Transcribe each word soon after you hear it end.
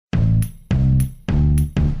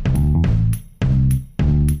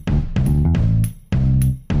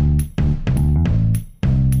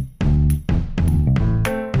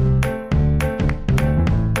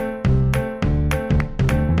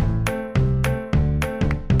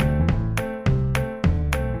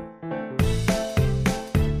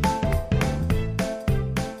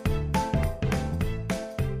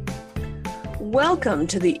Welcome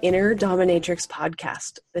to the Inner Dominatrix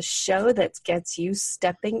podcast, the show that gets you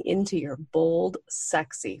stepping into your bold,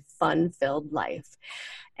 sexy, fun-filled life.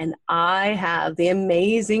 And I have the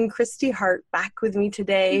amazing Christy Hart back with me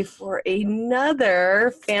today for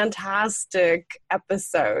another fantastic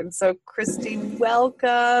episode. So Christy,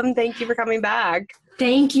 welcome. Thank you for coming back.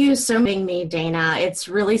 Thank you so much for having me, Dana. It's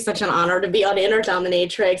really such an honor to be on Inner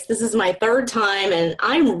Dominatrix. This is my third time, and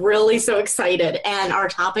I'm really so excited. And our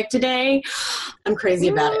topic today, I'm crazy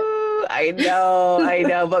about it. I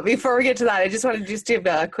know. But before we get to that, I just want to just give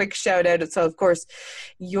a quick shout out. So, of course,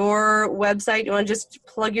 your website, you want to just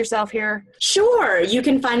plug yourself here? Sure. You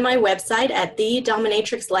can find my website at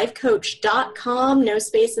thedominatrixlifecoach.com. No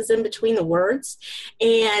spaces in between the words.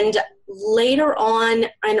 And later on,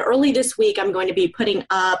 and early this week, I'm going to be putting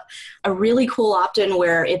up a really cool opt-in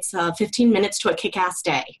where it's 15 minutes to a kick-ass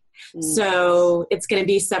day. So it's going to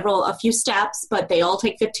be a few steps, but they all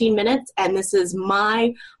take 15 minutes. And this is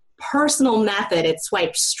my personal method. It's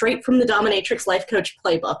swiped straight from the Dominatrix Life Coach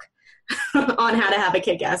playbook on how to have a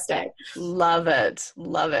kick-ass day. Love it.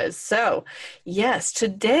 So, yes,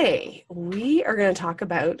 today we are going to talk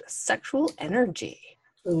about sexual energy.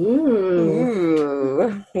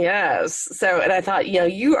 Ooh, yes. So, and I thought,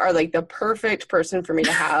 you are like the perfect person for me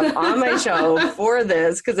to have on my show for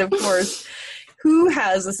this, because of course, who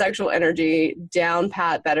has the sexual energy down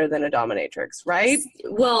pat better than a dominatrix, right?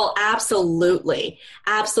 Well, absolutely.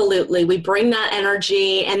 Absolutely. We bring that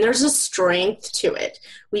energy, and there's a strength to it.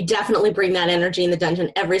 We definitely bring that energy in the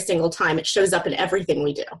dungeon every single time. It shows up in everything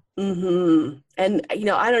we do. Mm-hmm. And,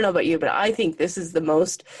 I don't know about you, but I think this is the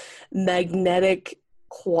most magnetic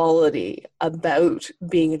quality about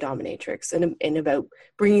being a dominatrix and about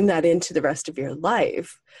bringing that into the rest of your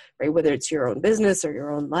life, right? Whether it's your own business or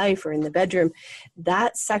your own life or in the bedroom,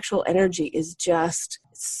 that sexual energy is just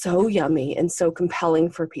so yummy and so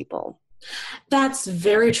compelling for people. That's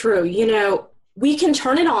very true. We can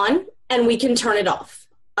turn it on and we can turn it off.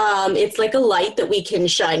 It's like a light that we can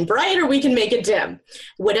shine bright or we can make it dim,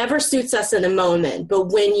 whatever suits us in the moment.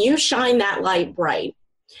 But when you shine that light bright,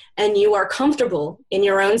 and you are comfortable in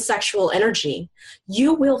your own sexual energy,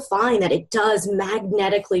 you will find that it does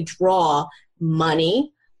magnetically draw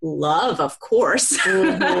money, love, of course,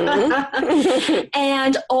 and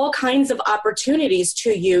all kinds of opportunities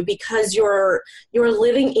to you because you're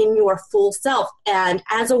living in your full self. And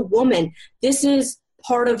as a woman, this is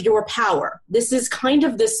part of your power. This is kind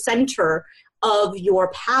of the center of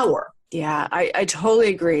your power. Yeah, I totally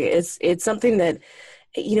agree. It's something that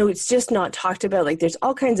it's just not talked about. Like, there's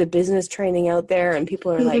all kinds of business training out there, and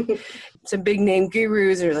people are like, some big name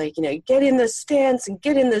gurus are like, get in the stance and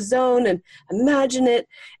get in the zone and imagine it.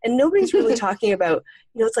 And nobody's really talking about,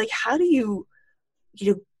 it's like, how do you,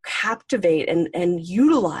 captivate and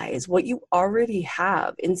utilize what you already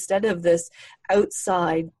have instead of this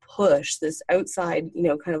outside push, this outside,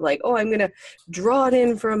 kind of like, oh, I'm going to draw it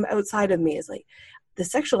in from outside of me. Is like, the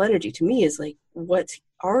sexual energy to me is like what's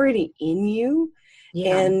already in you.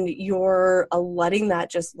 Yeah. And you're letting that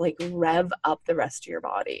just like rev up the rest of your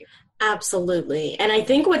body. Absolutely. And I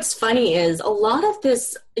think what's funny is a lot of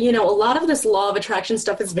this law of attraction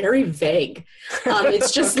stuff is very vague.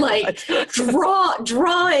 It's just like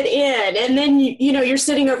draw it in. And then, you're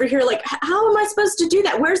sitting over here like, how am I supposed to do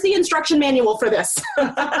that? Where's the instruction manual for this?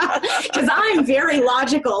 Because I'm very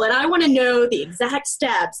logical and I want to know the exact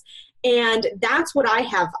steps. And that's what I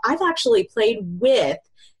have. I've actually played with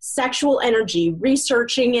sexual energy,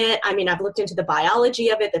 researching it. I mean, I've looked into the biology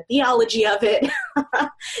of it, the theology of it.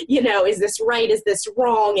 Is this right? Is this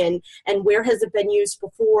wrong? And where has it been used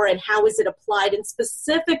before? And how is it applied? And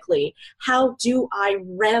specifically, how do I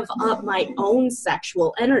rev up my own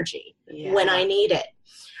sexual energy when I need it?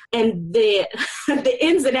 And the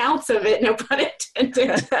ins and outs of it, no pun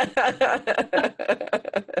intended,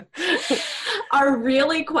 are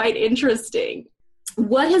really quite interesting.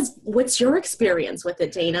 What's your experience with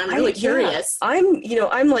it, Dana? I'm really curious. I'm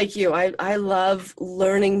like you. I love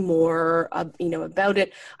learning more, about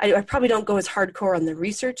it. I probably don't go as hardcore on the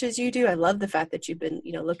research as you do. I love the fact that you've been,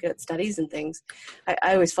 looking at studies and things.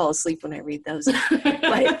 I always fall asleep when I read those.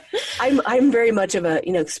 But I'm very much of a,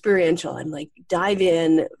 experiential. I'm like, dive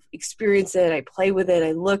in, experience it. I play with it.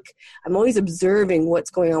 I look. I'm always observing what's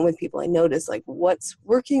going on with people. I notice like what's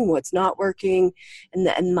working, what's not working,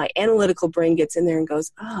 and my analytical brain gets in there and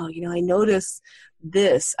goes, oh, I notice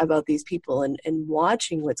this about these people and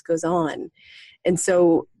watching what goes on. And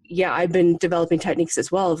so, yeah, I've been developing techniques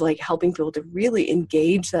as well of like helping people to really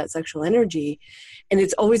engage that sexual energy. And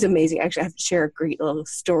it's always amazing. Actually, I have to share a great little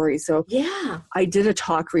story. So yeah, I did a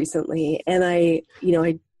talk recently and I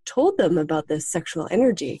told them about this sexual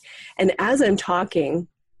energy. And as I'm talking,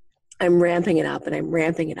 I'm ramping it up and I'm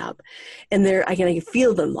ramping it up. And I can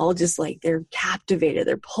feel them all just like they're captivated.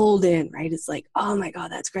 They're pulled in, right? It's like, oh my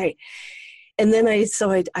God, that's great. And then I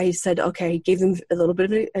said, okay, gave them a little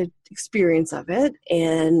bit of an experience of it.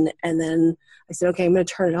 And then I said, okay, I'm going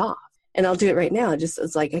to turn it off. And I'll do it right now.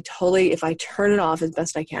 It's like if I turn it off as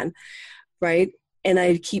best I can, right? And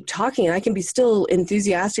I keep talking, and I can be still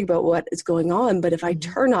enthusiastic about what is going on. But if I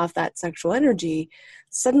turn off that sexual energy,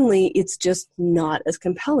 suddenly it's just not as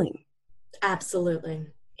compelling. Absolutely.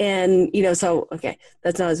 And, so, okay,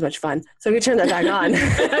 that's not as much fun. So we turn that back on.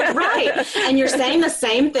 Right. And you're saying the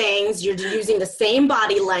same things. You're using the same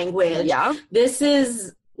body language. Yeah. This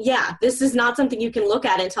is not something you can look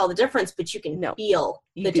at and tell the difference, but you can feel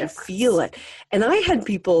the difference. Feel it. And I had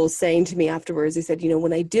people saying to me afterwards, they said,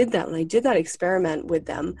 when I did that experiment with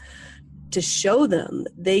them to show them,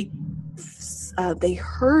 they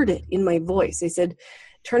heard it in my voice. They said,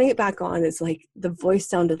 turning it back on is like the voice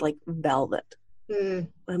sounded like velvet.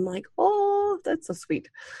 I'm like, oh, that's so sweet.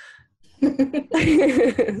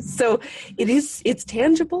 So it's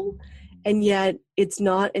tangible, and yet it's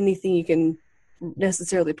not anything you can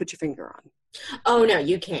necessarily put your finger on. Oh, no,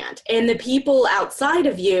 you can't. And the people outside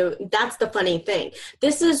of you, that's the funny thing.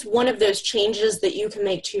 This is one of those changes that you can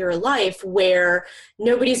make to your life where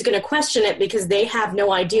nobody's going to question it because they have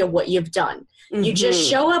no idea what you've done. Mm-hmm. You just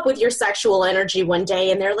show up with your sexual energy one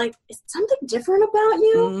day and they're like, is something different about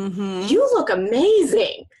you? Mm-hmm. You look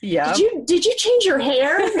amazing. Yeah. Did you change your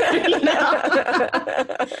hair? Is that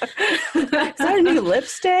a new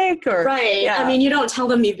lipstick? Or right. Yeah. I mean, you don't tell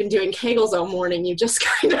them you've been doing Kegels all morning. You just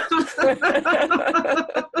kind of.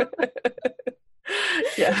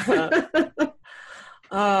 Yeah.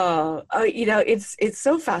 It's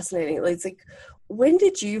so fascinating. It's like, when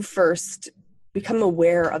did you first become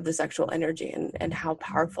aware of the sexual energy and how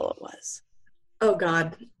powerful it was? Oh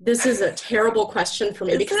God, this is a terrible question for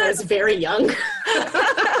me because I was very young.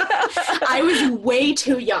 I was way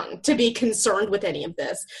too young to be concerned with any of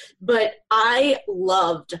this, but I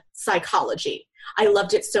loved psychology. I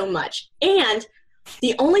loved it so much. And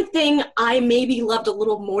the only thing I maybe loved a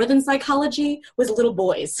little more than psychology was little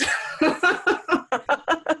boys.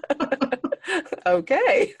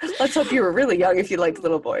 Okay. Let's hope you were really young if you liked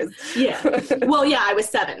little boys. Yeah. Well, yeah, I was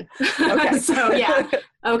 7. Okay. So, yeah.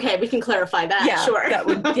 Okay, we can clarify that. Yeah, sure. That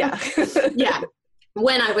would, yeah. Yeah.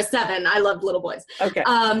 When I was 7, I loved little boys. Okay.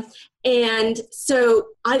 And so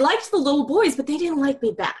I liked the little boys, but they didn't like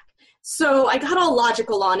me back. So I got all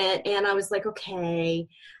logical on it, and I was like, okay,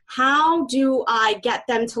 how do I get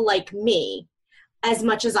them to like me as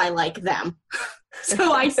much as I like them?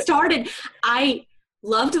 So I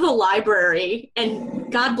loved the library,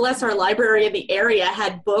 and God bless our library in the area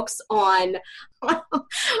had books on how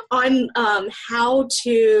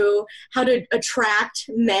to attract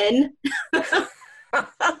men.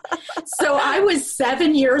 So I was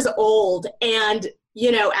 7 years old, and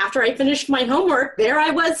after I finished my homework, there I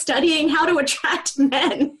was studying how to attract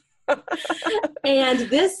men. And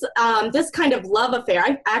this kind of love affair,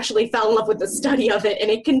 I actually fell in love with the study of it, and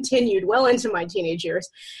it continued well into my teenage years.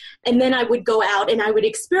 And then I would go out and I would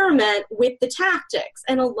experiment with the tactics.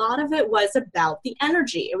 And a lot of it was about the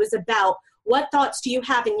energy. It was about, what thoughts do you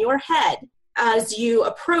have in your head as you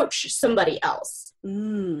approach somebody else?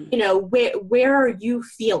 Where are you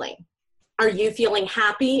feeling? Are you feeling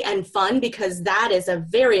happy and fun? Because that is a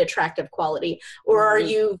very attractive quality. Or are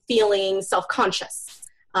you feeling self-conscious?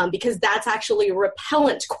 Because that's actually a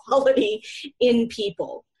repellent quality in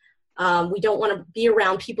people. We don't want to be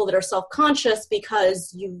around people that are self-conscious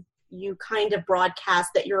because you kind of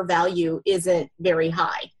broadcast that your value isn't very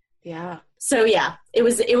high. Yeah. So yeah, it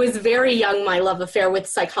was very young, my love affair with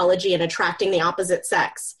psychology and attracting the opposite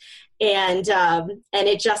sex. And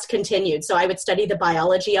it just continued. So I would study the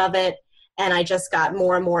biology of it, and I just got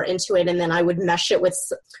more and more into it. And then I would mesh it with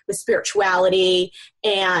spirituality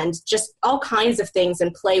and just all kinds of things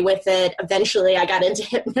and play with it. Eventually I got into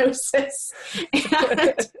hypnosis.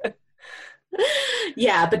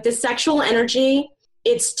 Yeah, but the sexual energy,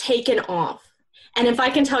 it's taken off. And if I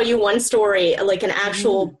can tell you one story, like an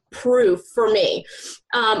actual proof for me,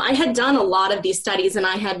 I had done a lot of these studies and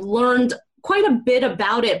I had learned quite a bit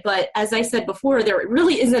about it. But as I said before, there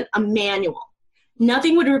really isn't a manual.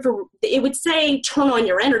 Nothing it would say turn on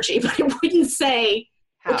your energy, but it wouldn't say,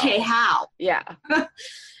 how? Okay, how? Yeah.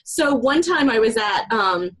 So one time I was at,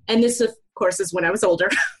 and this of course is when I was older.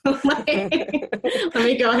 Let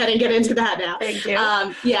me go ahead and get into that now. Thank you.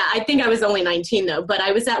 Yeah, I think I was only 19 though, but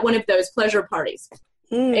I was at one of those pleasure parties.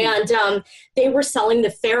 And they were selling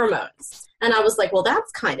the pheromones. And I was like, well,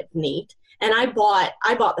 that's kind of neat. And I bought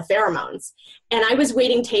the pheromones. And I was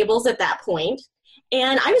waiting tables at that point,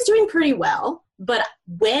 and I was doing pretty well. But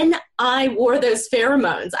when I wore those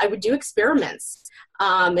pheromones, I would do experiments.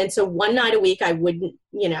 And so one night a week, I wouldn't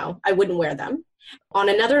wear them. On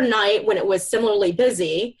another night when it was similarly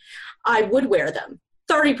busy, I would wear them.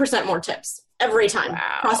 30% more tips every time,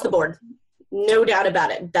 across the board. No doubt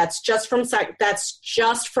about it. That's just from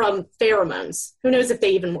pheromones. Who knows if they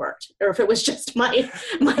even worked or if it was just my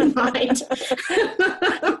mind.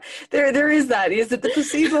 There is that. Is it the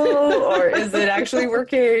placebo or is it actually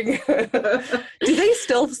working? Do they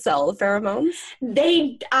still sell pheromones?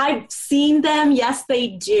 I've seen them. Yes, they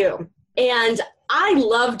do. And I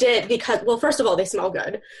loved it because, well, first of all, they smell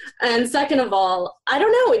good. And second of all, I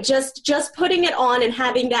don't know, just putting it on and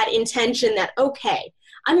having that intention that, okay,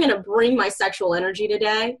 I'm going to bring my sexual energy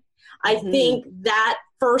today. I think that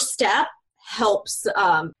first step helps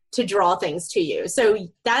to draw things to you. So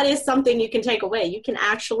that is something you can take away. You can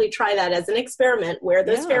actually try that as an experiment, wear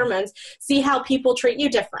those pheromones, see how people treat you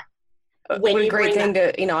different. What a great thing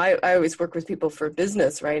to, I always work with people for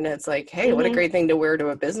business, right? And it's like, hey, what a great thing to wear to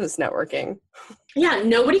a business networking. Yeah,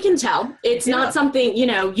 nobody can tell. It's not something, you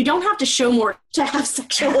don't have to show more to have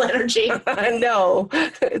sexual energy. No,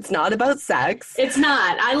 it's not about sex. It's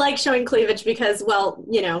not. I like showing cleavage because, well,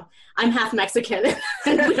 I'm half Mexican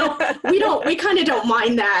and we kind of don't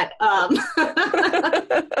mind that.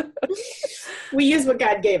 We use what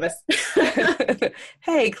God gave us.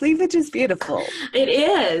 Hey, cleavage is beautiful. It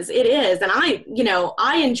is. And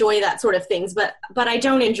I enjoy that sort of things, but I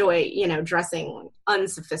don't enjoy, dressing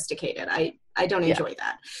unsophisticated. I don't enjoy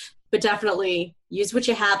that, but definitely use what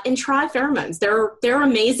you have and try pheromones. They're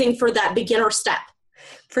amazing for that beginner step.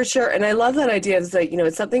 For sure. And I love that idea. It's like,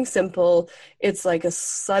 it's something simple. It's like a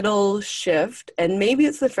subtle shift, and maybe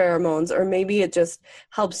it's the pheromones, or maybe it just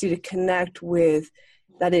helps you to connect with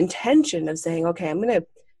that intention of saying, okay, I'm going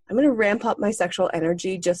to ramp up my sexual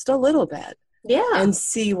energy just a little bit. Yeah. And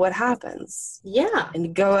see what happens. Yeah.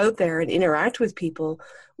 And go out there and interact with people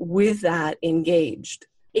with that engaged.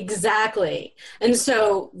 Exactly. And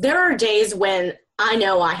so there are days when I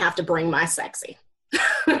know I have to bring my sexy.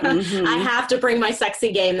 I have to bring my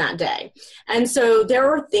sexy game that day. And so there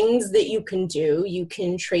are things that you can do. You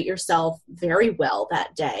can treat yourself very well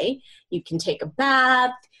that day. You can take a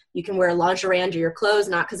bath. You can wear lingerie under your clothes,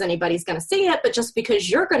 not because anybody's going to see it, but just because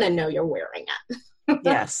you're going to know you're wearing it.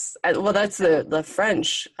 Yes. Well, that's the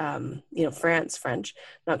French, France French,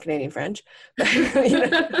 not Canadian French.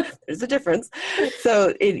 There's a difference.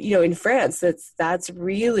 So, in France, that's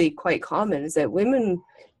really quite common, is that women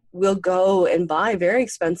will go and buy very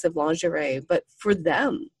expensive lingerie, but for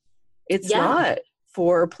them, it's not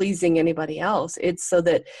for pleasing anybody else. It's so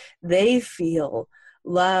that they feel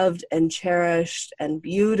loved and cherished and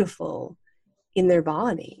beautiful in their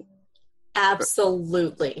body.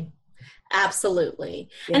 Absolutely. Absolutely.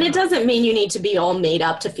 Yeah. And it doesn't mean you need to be all made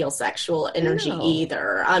up to feel sexual energy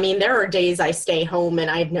either. I mean, there are days I stay home and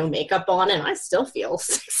I have no makeup on and I still feel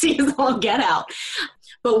sexy as all get out.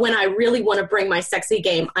 But when I really want to bring my sexy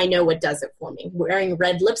game, I know what does it for me. Wearing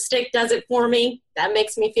red lipstick does it for me. That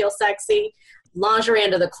makes me feel sexy. Lingerie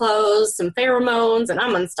under the clothes, some pheromones, and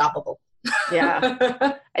I'm unstoppable.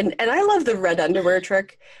 Yeah. And I love the red underwear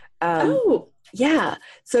trick. Yeah.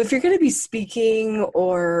 So if you're going to be speaking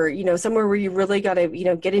or, somewhere where you really got to,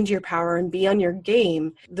 get into your power and be on your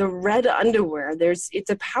game, the red underwear, it's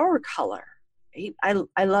a power color. Right?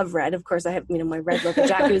 I love red. Of course, I have, my red leather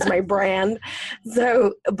jacket is my brand.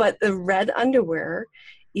 So, but the red underwear,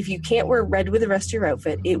 if you can't wear red with the rest of your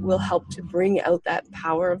outfit, it will help to bring out that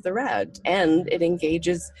power of the red, and it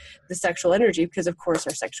engages the sexual energy because, of course,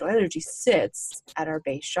 our sexual energy sits at our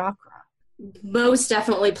base chakra. Most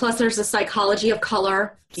definitely. Plus, there's a psychology of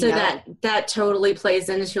color, so that totally plays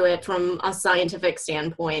into it from a scientific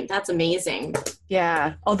standpoint. That's amazing.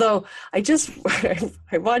 Yeah. Although I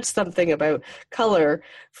watched something about color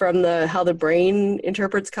from how the brain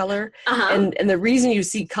interprets color, and the reason you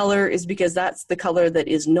see color is because that's the color that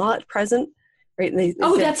is not present. Right? And they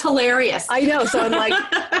that's hilarious. I know. So I'm like,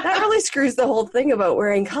 that really screws the whole thing about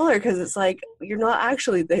wearing color, because it's like, you're not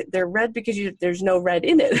actually, they're red because there's no red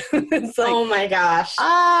in it. It's like, oh my gosh.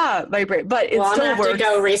 My brain. But it still I'm works. To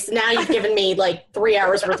go now you've given me like 3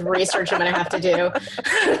 hours worth of research I'm going to have to do.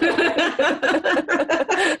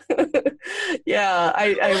 Yeah.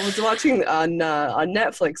 I was watching on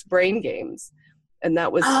Netflix Brain Games. And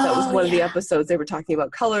that was one of the episodes. They were talking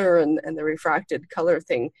about color and the refracted color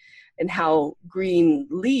thing, and how green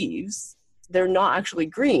leaves, they're not actually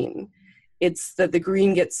green. It's that the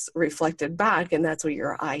green gets reflected back, and that's what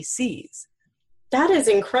your eye sees. That is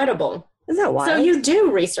incredible. Isn't that wild? So you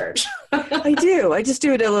do research. I do. I just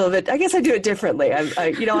do it a little bit. I guess I do it differently.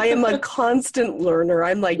 I am a constant learner.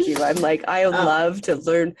 I'm like you. I'm like, I love to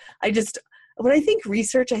learn. when I think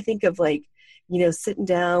research, I think of like, sitting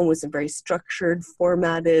down with some very structured,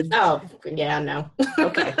 formatted. Oh, yeah, no.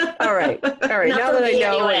 Okay. All right. Now that I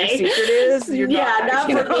know what your anyway. secret is, not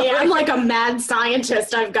for me. I'm like a mad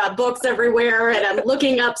scientist. I've got books everywhere and I'm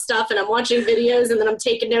looking up stuff and I'm watching videos and then I'm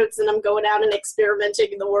taking notes and I'm going out and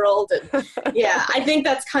experimenting in the world. And yeah, I think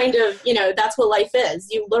that's kind of, that's what life is.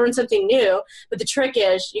 You learn something new, but the trick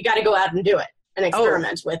is you got to go out and do it and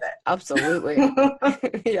experiment with it. Absolutely.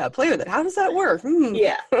 Yeah. Play with it. How does that work?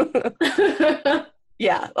 Yeah.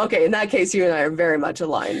 Yeah. Okay. In that case, you and I are very much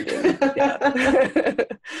aligned. Yeah.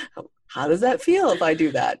 How does that feel if I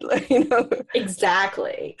do that?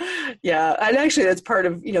 Exactly. Yeah. And actually that's part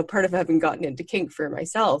of having gotten into kink for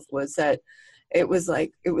myself was that it was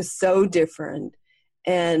so different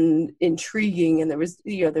and intriguing. And there was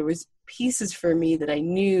pieces for me that I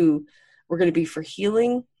knew were going to be for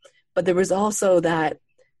healing, but there was also that,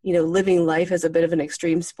 living life as a bit of an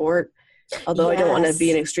extreme sport. Although I don't want to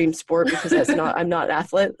be an extreme sport because I'm not an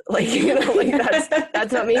athlete.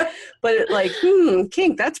 That's not me. But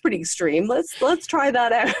kink, that's pretty extreme. Let's try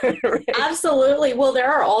that out. Right? Absolutely. Well, there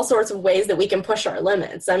are all sorts of ways that we can push our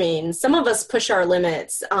limits. I mean, some of us push our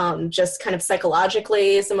limits just kind of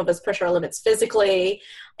psychologically. Some of us push our limits physically.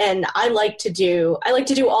 And I like to do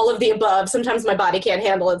all of the above. Sometimes my body can't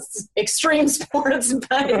handle its extreme sports,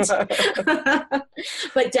 but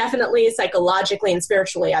but definitely psychologically and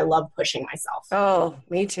spiritually, I love pushing myself. Oh,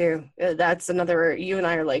 me too. That's another. You and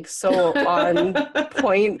I are like so on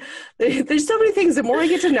point. There's so many things. The more I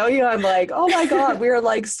get to know you, I'm like, oh my God, we are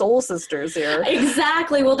like soul sisters here.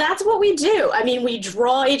 Exactly. Well, that's what we do. I mean, we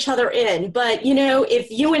draw each other in. But if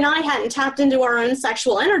you and I hadn't tapped into our own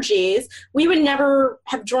sexual energies, we would never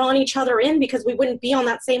have drawn each other in because we wouldn't be on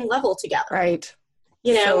that same level together. Right.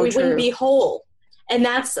 We true. wouldn't be whole. And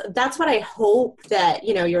that's what I hope that,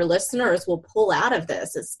 your listeners will pull out of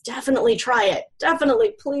this is definitely try it.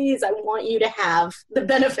 Definitely, please. I want you to have the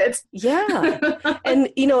benefits. Yeah. And,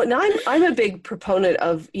 and I'm a big proponent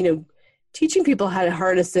of, teaching people how to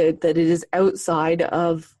harness it, that it is outside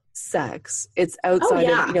of sex. It's outside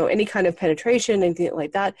of, any kind of penetration, anything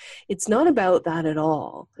like that. It's not about that at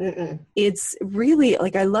all. Mm-mm. It's really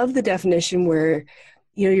I love the definition where,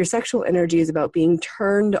 your sexual energy is about being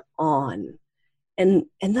turned on. And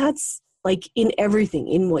that's in everything,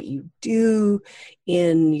 in what you do,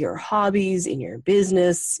 in your hobbies, in your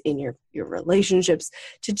business, in your relationships,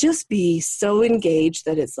 to just be so engaged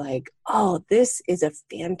that it's oh, this is a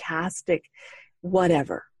fantastic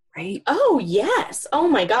whatever. Right? Oh, yes. Oh,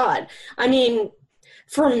 my God. I mean,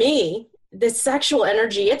 for me, the sexual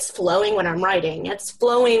energy, it's flowing when I'm writing. It's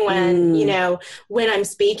flowing when, when I'm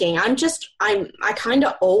speaking. I kind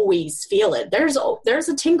of always feel it. There's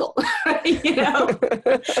a tingle, and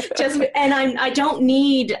I don't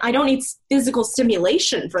need physical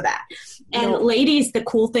stimulation for that. And ladies, the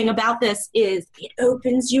cool thing about this is it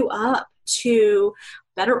opens you up to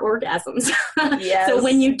better orgasms. Yes. So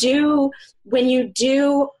when you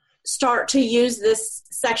do start to use this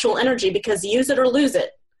sexual energy, because use it or lose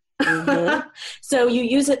it. Mm-hmm. So you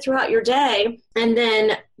use it throughout your day. And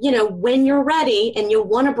then, when you're ready and you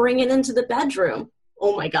want to bring it into the bedroom,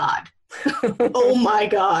 oh my God. Oh my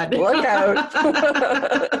God. Look out.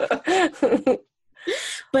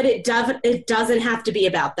 But it doesn't have to be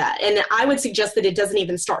about that. And I would suggest that it doesn't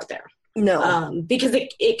even start there. No. Because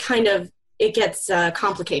it gets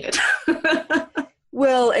complicated.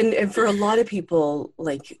 Well, and for a lot of people,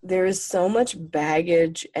 there is so much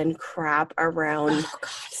baggage and crap around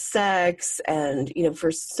sex, and for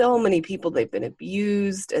so many people they've been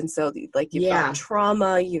abused, and so you've got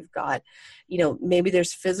trauma, you've got maybe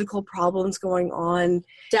there's physical problems going on.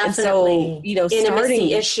 Definitely. And so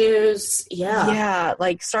intimacy issues.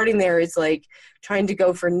 Starting there is trying to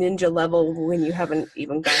go for ninja level when you haven't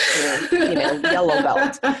even got to yellow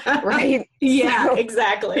belt, right? Yeah, so,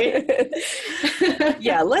 exactly.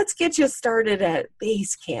 Yeah, let's get you started at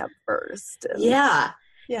base camp first. Yeah,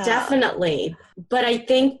 definitely. But I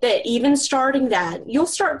think that even starting that, you'll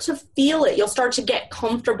start to feel it. You'll start to get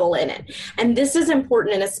comfortable in it. And this is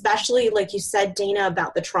important, and especially like you said, Dana,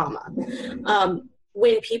 about the trauma.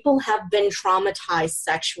 When people have been traumatized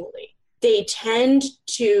sexually, they tend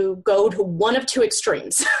to go to one of two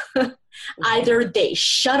extremes. Either they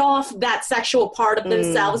shut off that sexual part of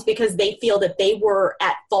themselves because they feel that they were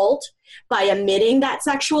at fault by emitting that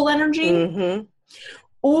sexual energy,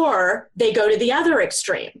 or they go to the other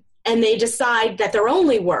extreme and they decide that their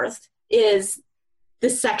only worth is the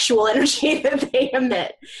sexual energy that they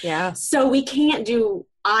emit. Yeah. So we can't do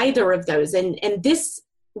either of those. And this,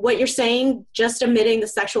 what you're saying, just emitting the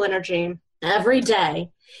sexual energy every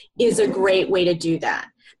day is a great way to do that,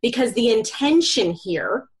 because the intention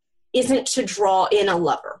here isn't to draw in a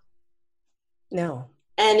lover. No.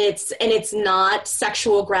 And it's not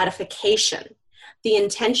sexual gratification. The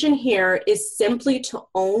intention here is simply to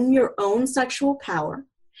own your own sexual power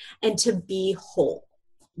and to be whole.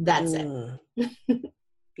 That's it.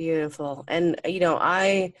 Beautiful. And,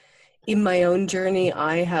 in my own journey,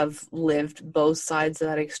 I have lived both sides of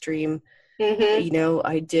that extreme. Mm-hmm.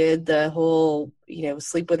 I did the whole,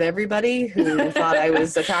 sleep with everybody who thought I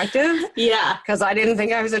was attractive. Yeah. Because I didn't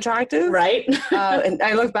think I was attractive. Right. And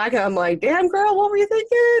I look back and I'm like, damn, girl, what were you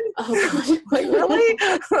thinking? Oh, God. Like, really?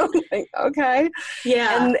 Like, okay.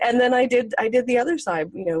 Yeah. And then I did the other side.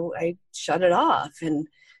 I shut it off. And,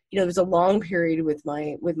 there was a long period with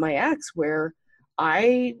my ex where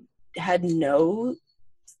I had no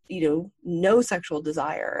sexual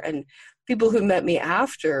desire. And people who met me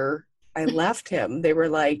after I left him, they were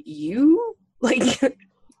like, you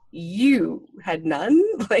had none?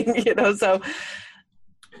 So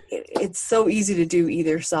it's so easy to do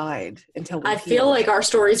either side until I feel like our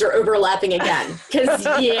stories are overlapping again. Because,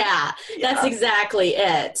 yeah. That's exactly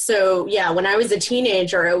it. So, when I was a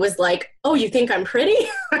teenager, it was like, oh, you think I'm pretty?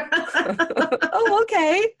 Oh,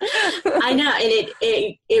 okay. I know. And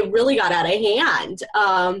it really got out of hand.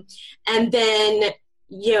 And then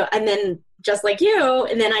just like you,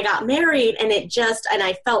 and then I got married, and and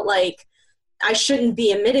I felt like I shouldn't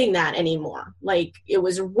be admitting that anymore. Like, it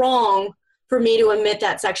was wrong for me to admit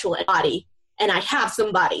that sexual body, and I have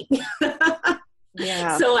somebody.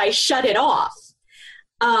 Yeah. So I shut it off.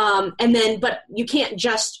 But you can't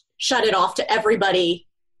just shut it off to everybody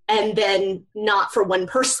and then not for one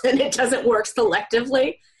person. It doesn't work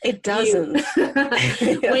selectively. It doesn't.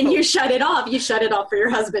 When you shut it off for your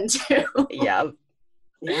husband too. Yeah.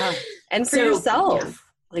 Yeah. And for yourself. Yeah.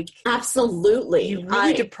 Like, absolutely. You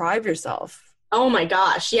really deprive yourself. Oh my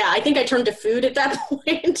gosh. Yeah. I think I turned to food at that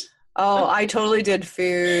point. Oh, I totally did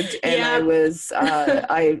food, and I was,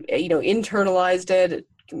 internalized it,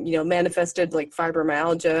 manifested like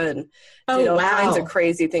fibromyalgia and did all kinds of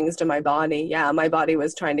crazy things to my body. Yeah, my body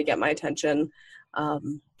was trying to get my attention.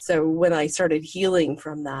 So when I started healing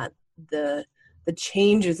from that, the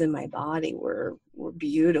changes in my body were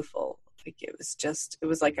beautiful. Like, it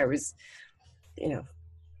was like I was, it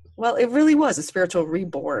really was a spiritual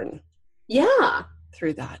reborn. Yeah.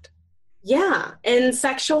 Through that. Yeah, and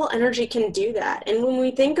sexual energy can do that. And when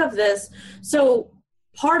we think of this, so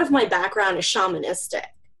part of my background is shamanistic,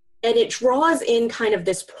 and it draws in kind of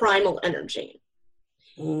this primal energy.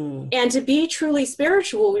 And to be truly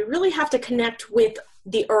spiritual, we really have to connect with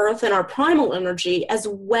the earth and our primal energy, as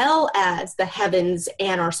well as the heavens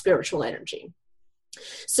and our spiritual energy.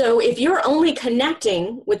 So if you're only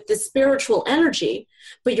connecting with the spiritual energy,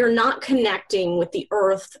 but you're not connecting with the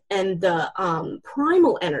earth and the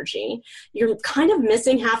primal energy, you're kind of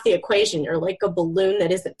missing half the equation. You're like a balloon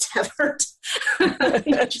that isn't tethered.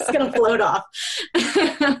 You're just going to float off.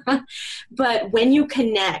 But when you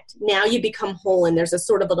connect, now you become whole, and there's a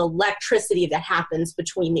sort of an electricity that happens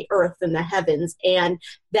between the earth and the heavens, and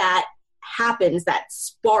that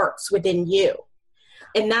sparks within you.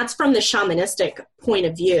 And that's from the shamanistic point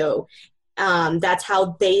of view. That's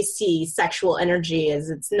how they see sexual energy.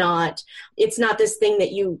 It's not this thing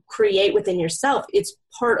that you create within yourself. It's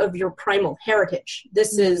part of your primal heritage.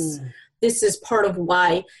 This is part of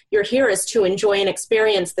why you're here, is to enjoy and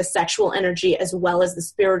experience the sexual energy as well as the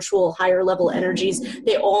spiritual higher level energies.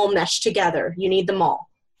 They all mesh together. You need them all.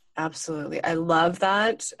 Absolutely. I love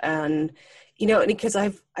that. And because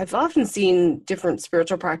I've often seen different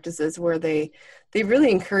spiritual practices where they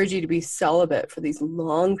really encourage you to be celibate for these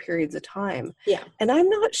long periods of time. Yeah. And I'm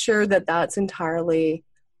not sure that that's entirely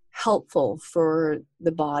helpful for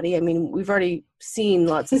the body. I mean, we've already seen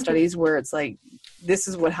lots of studies where it's like, this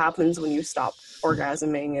is what happens when you stop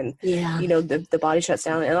orgasming, and, the body shuts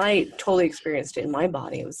down. And I totally experienced it in my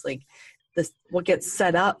body. It was like what gets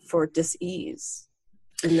set up for dis-ease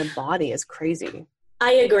in the body is crazy.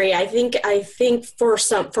 I agree. I think for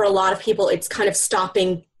a lot of people, it's kind of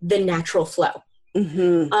stopping the natural flow.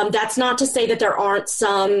 Mm-hmm. That's not to say that there aren't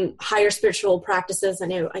some higher spiritual practices. I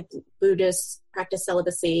know Buddhists practice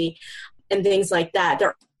celibacy and things like that. There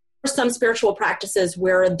are some spiritual practices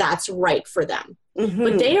where that's right for them. Mm-hmm.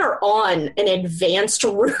 But they are on an advanced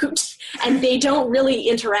route, and they don't really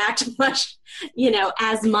interact much,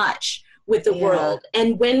 as much with the world.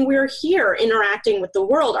 And when we're here interacting with the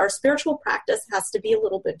world, our spiritual practice has to be a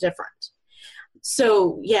little bit different.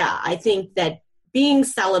 So, I think that being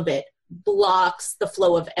celibate blocks the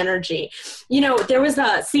flow of energy. There was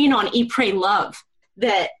a scene on Eat, Pray, Love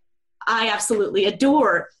that I absolutely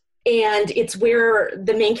adore. And it's where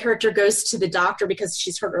the main character goes to the doctor because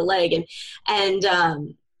she's hurt her leg.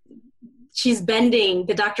 And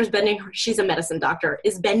the doctor's bending her, she's a medicine doctor,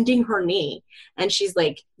 is bending her knee. And she's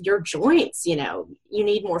like, your joints, you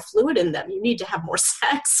need more fluid in them. You need to have more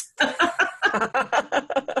sex.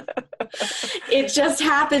 It just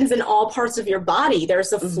happens in all parts of your body.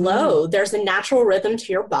 There's a flow. There's a natural rhythm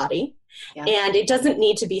to your body. Yeah. And it doesn't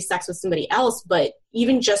need to be sex with somebody else, but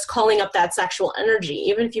even just calling up that sexual energy,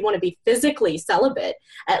 even if you want to be physically celibate,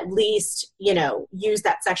 at least, use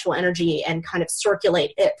that sexual energy and kind of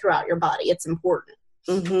circulate it throughout your body. It's important.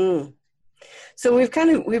 Mm-hmm. So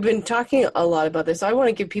we've been talking a lot about this. I want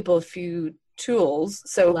to give people a few tools.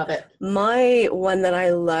 So love it. My one that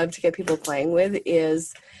I love to get people playing with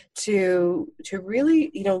is to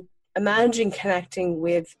really, imagine connecting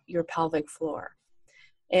with your pelvic floor.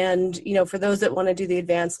 And, for those that want to do the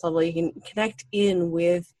advanced level, you can connect in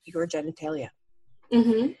with your genitalia.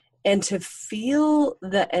 Mm-hmm. And to feel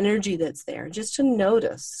the energy that's there, just to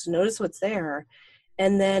notice what's there.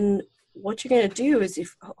 And then what you're going to do is,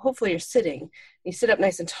 hopefully you're sitting, you sit up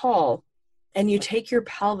nice and tall, and you take your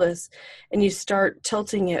pelvis and you start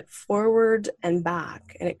tilting it forward and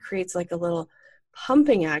back. And it creates like a little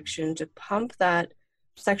pumping action to pump that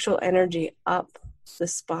sexual energy up the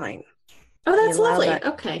spine. Oh, that's lovely.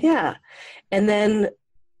 Okay. Yeah. And then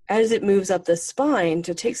as it moves up the spine,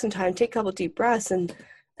 to take some time, take a couple deep breaths and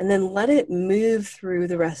then let it move through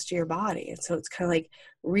the rest of your body. And so it's kind of like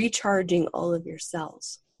recharging all of your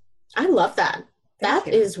cells. I love that. That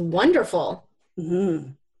is wonderful.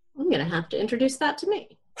 Mm-hmm. I'm going to have to introduce that to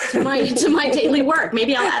me, to my daily work.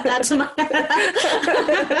 Maybe I'll add that to my,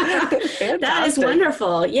 that is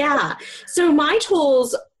wonderful. Yeah. So my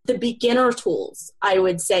tools, the beginner tools, I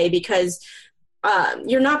would say, because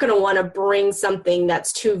you're not going to want to bring something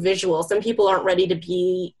that's too visual. Some people aren't ready to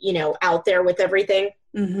be, out there with everything.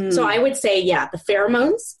 Mm-hmm. So I would say, the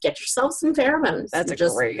pheromones, get yourself some pheromones. That's a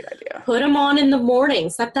great idea. Put them on in the morning.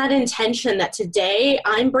 Set that intention that today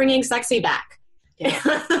I'm bringing sexy back. Yeah.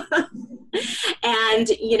 And,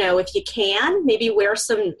 if you can, maybe wear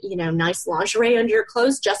some, nice lingerie under your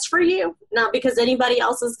clothes just for you, not because anybody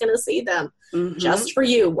else is going to see them. Mm-hmm. Just for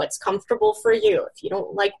you, what's comfortable for you. If you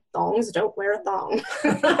don't like thongs, don't wear a thong.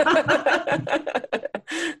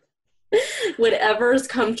 Whatever's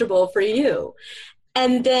comfortable for you.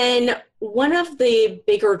 And then one of the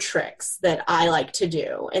bigger tricks that I like to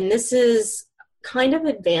do, and this is kind of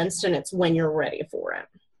advanced and it's when you're ready for it,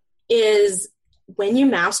 is when you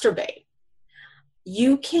masturbate,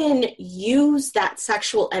 you can use that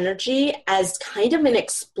sexual energy as kind of an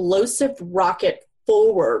explosive rocket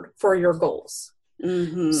forward for your goals.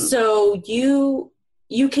 Mm-hmm. So you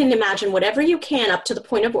can imagine whatever you can up to the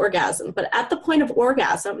point of orgasm, but at the point of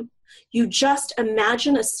orgasm, you just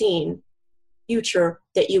imagine a scene, future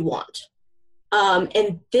that you want.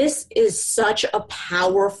 And this is such a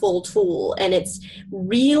powerful tool, and it's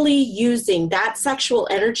really using that sexual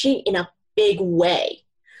energy in a big way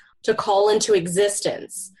to call into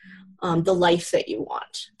existence the life that you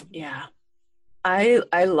want. Yeah.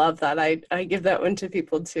 I love that. I give that one to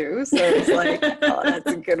people too. So it's like, oh,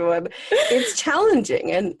 that's a good one. It's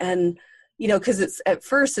challenging. And because it's at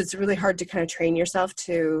first, it's really hard to kind of train yourself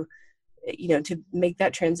to make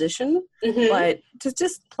that transition, mm-hmm. but to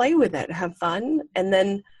just play with it, have fun. And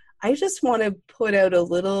then I just want to put out a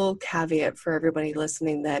little caveat for everybody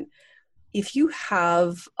listening that if you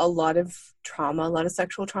have a lot of trauma, a lot of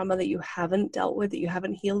sexual trauma that you haven't dealt with, that you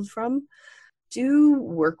haven't healed from, do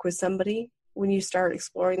work with somebody when you start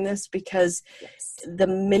exploring this, because the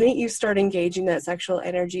minute you start engaging that sexual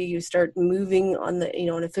energy, you start moving on the,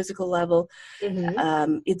 on a physical level,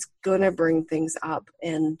 mm-hmm. It's going to bring things up.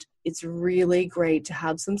 And it's really great to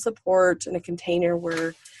have some support and a container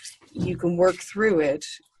where you can work through it,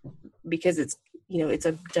 because it's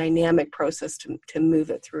a dynamic process to move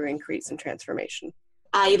it through and create some transformation.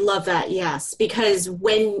 I love that, yes, because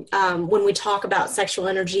when we talk about sexual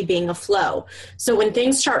energy being a flow, so when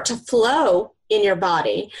things start to flow in your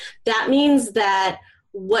body, that means that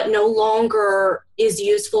what no longer is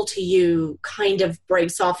useful to you kind of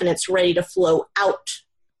breaks off and it's ready to flow out.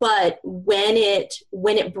 But when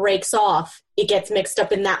it breaks off, it gets mixed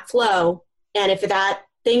up in that flow, and if that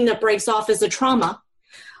thing that breaks off is a trauma,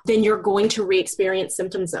 then you're going to re-experience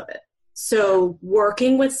symptoms of it. So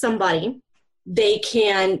working with somebody, they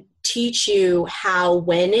can teach you how,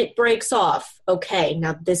 when it breaks off, okay,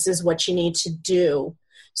 now this is what you need to do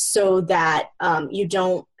so that you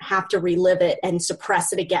don't have to relive it and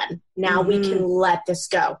suppress it again. Now mm-hmm. we can let this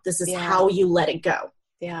go. This is how you let it go.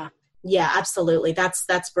 Yeah. Yeah, absolutely.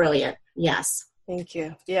 That's brilliant. Yes. Thank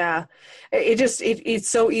you. Yeah. It's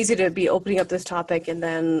so easy to be opening up this topic. And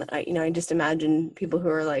then, I just imagine people who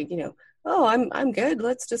are like, oh, I'm good.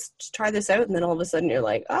 Let's just try this out. And then all of a sudden you're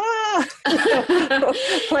like,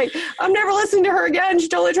 like, I'm never listening to her again. She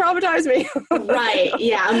totally traumatized me. Right.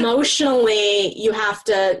 Yeah. Emotionally, you have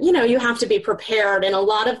to be prepared. And a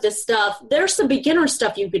lot of this stuff, there's some beginner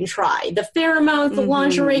stuff you can try. The pheromones, the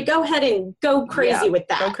lingerie, go ahead and go crazy with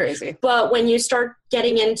that. Go crazy. But when you start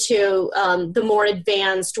getting into the more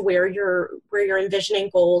advanced, where you're envisioning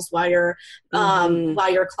goals while you're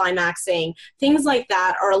climaxing, things like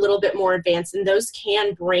that are a little bit more advanced, and those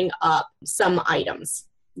can bring up some items.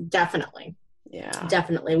 Definitely. Yeah.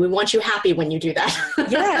 Definitely. We want you happy when you do that.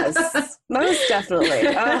 Yes, most definitely.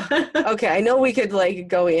 Okay. I know we could like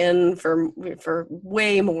go in for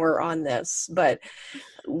way more on this, but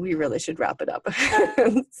we really should wrap it up.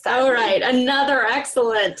 All right. Another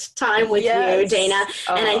excellent time with you, Dana.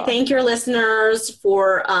 And I thank your listeners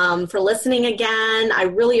for listening again. I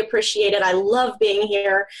really appreciate it. I love being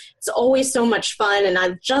here. It's always so much fun. And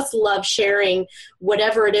I just love sharing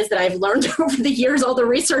whatever it is that I've learned over the years, all the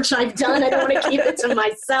research I've done. I don't want to keep it to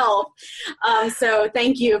myself. So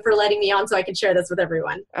thank you for letting me on so I can share this with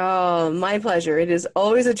everyone. Oh, my pleasure. It is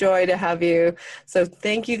always a joy to have you. So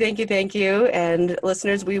thank you, thank you, thank you. And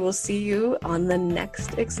listeners, we will see you on the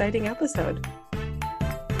next exciting episode.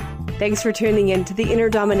 Thanks for tuning in to The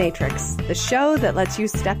Inner Dominatrix, the show that lets you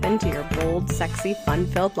step into your bold, sexy,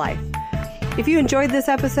 fun-filled life. If you enjoyed this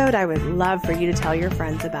episode, I would love for you to tell your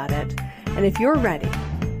friends about it. And if you're ready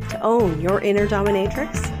to own your inner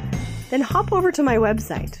dominatrix, then hop over to my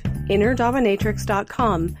website,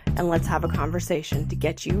 innerdominatrix.com, and let's have a conversation to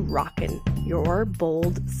get you rocking your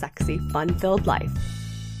bold, sexy, fun-filled life.